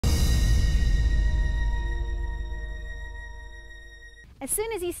As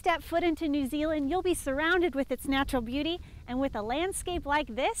soon as you step foot into New Zealand, you'll be surrounded with its natural beauty, and with a landscape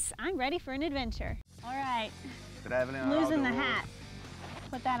like this, I'm ready for an adventure. All right, I'm losing the hat.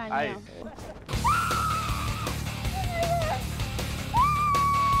 Put that on you.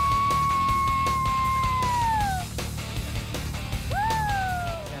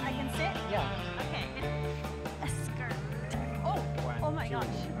 I can sit? Yeah. Okay. A skirt. Oh my gosh.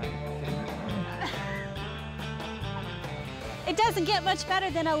 It doesn't get much better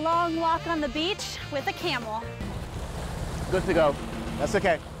than a long walk on the beach with a camel. Good to go. That's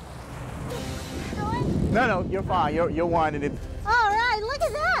okay. No, you're fine. You're winding it. All right, look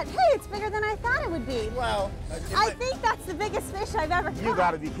at that. Hey, it's bigger than I thought it would be. Well, I think that's the biggest fish I've ever caught. You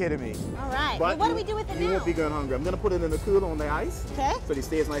gotta be kidding me. All right, well, what do we do with it now? You won't be going hungry. I'm gonna put it in the cooler on the ice. Okay. So it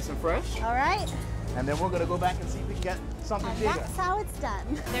stays nice and fresh. All right. And then we're gonna go back and see if we can get something bigger. That's how it's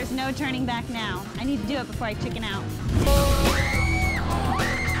done. There's no turning back now. I need to do it before I chicken out.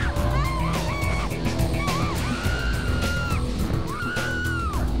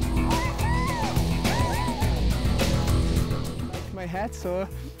 My hat, so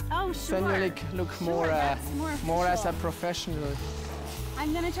oh, sure. then you look more as a professional.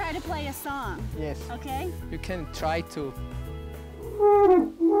 I'm gonna try to play a song. Yes. Okay. You can try to.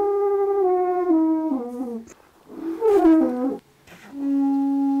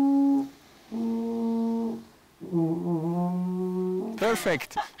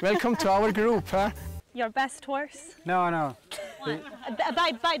 Perfect. Welcome to our group, huh? Your best horse? No.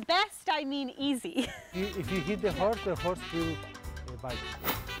 By best, I mean easy. If you hit the horse will bite.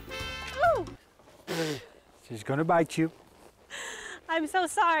 Ooh. She's gonna bite you. I'm so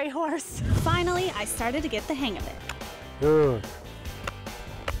sorry, horse. Finally, I started to get the hang of it. Good.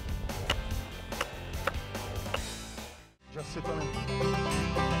 Just sit on it.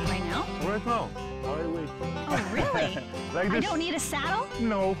 Right now? Right now. Right away. Oh, really? Like this. I don't need a saddle?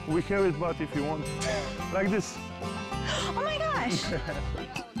 No, we have it, but if you want. Like this. Oh my gosh.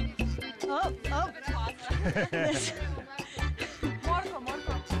 Oh. This.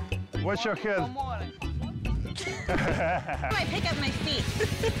 Watch your head. I pick up my feet.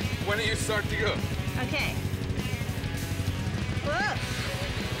 When do you start to go? Okay. Whoa.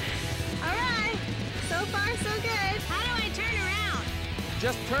 All right. So far, so good. How do I turn around?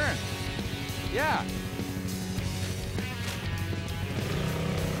 Just turn. Yeah.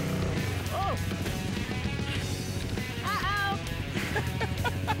 Oh. Uh-oh.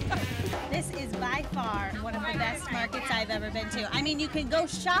 This is by far one of the best markets I've ever been to. I mean, you can go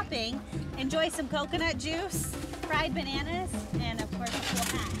shopping, enjoy some coconut juice, fried bananas, and of course a cool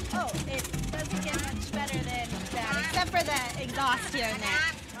hat. Oh, it doesn't get much better than that, except for the exhaust here and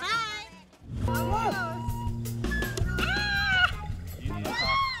there. Hi! Almost!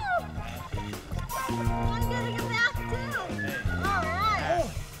 I'm getting a bath too! All right!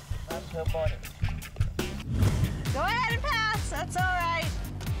 That's her body. Go ahead and pass, that's all right.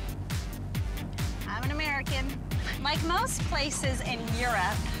 I'm an American. Like most places in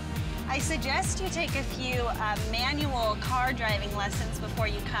Europe, I suggest you take a few manual car driving lessons before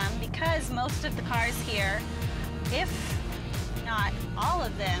you come, because most of the cars here, if not all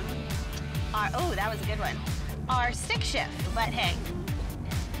of them, are, oh, that was a good one, are stick shift. But hey,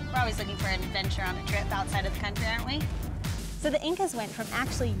 we're always looking for an adventure on a trip outside of the country, aren't we? So the Incas went from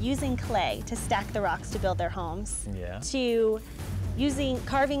actually using clay to stack the rocks to build their homes, to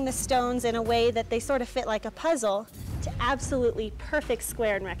carving the stones in a way that they sort of fit like a puzzle, to absolutely perfect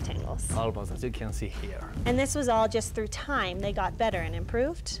square and rectangles. Almost, as you can see here. And this was all just through time. They got better and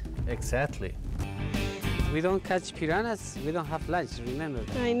improved. Exactly. We don't catch piranhas, we don't have lunch, remember?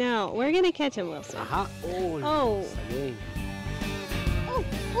 I know. We're gonna catch them, Wilson. Oh. Again.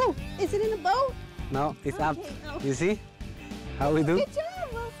 Oh, is it in the boat? No, it's up. No. You see how we do? Good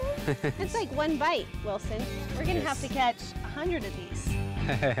job, Wilson. It's like one bite, Wilson. We're gonna have to catch 100 of these.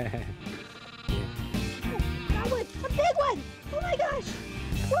 That one, a big one! Oh my gosh!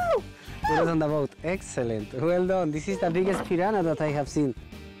 Woo! Put us on the boat. Excellent. Well done. This is the biggest piranha that I have seen.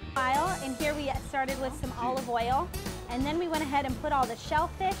 And here we started with some olive oil, and then we went ahead and put all the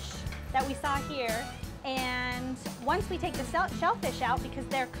shellfish that we saw here. And once we take the shellfish out, because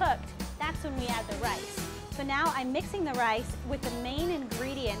they're cooked, that's when we add the rice. So now I'm mixing the rice with the main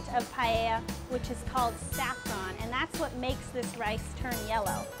ingredient of paella, which is called saffron, and that's what makes this rice turn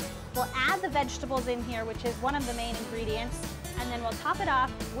yellow. We'll add the vegetables in here, which is one of the main ingredients, and then we'll top it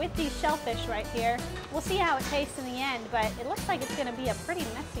off with these shellfish right here. We'll see how it tastes in the end, but it looks like it's gonna be a pretty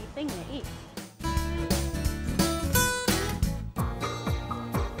messy thing to eat.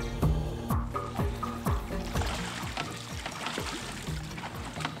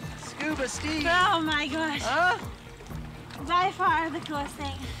 Scuba Steve. Oh my gosh. Huh? by far the coolest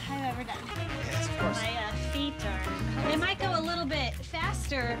thing I've ever done. Yes, of course. My feet are, they might go a little bit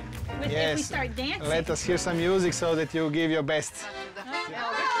faster if we Yes. start dancing. Let us hear some music so that you give your best.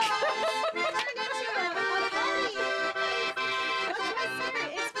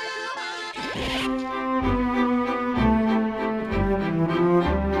 It's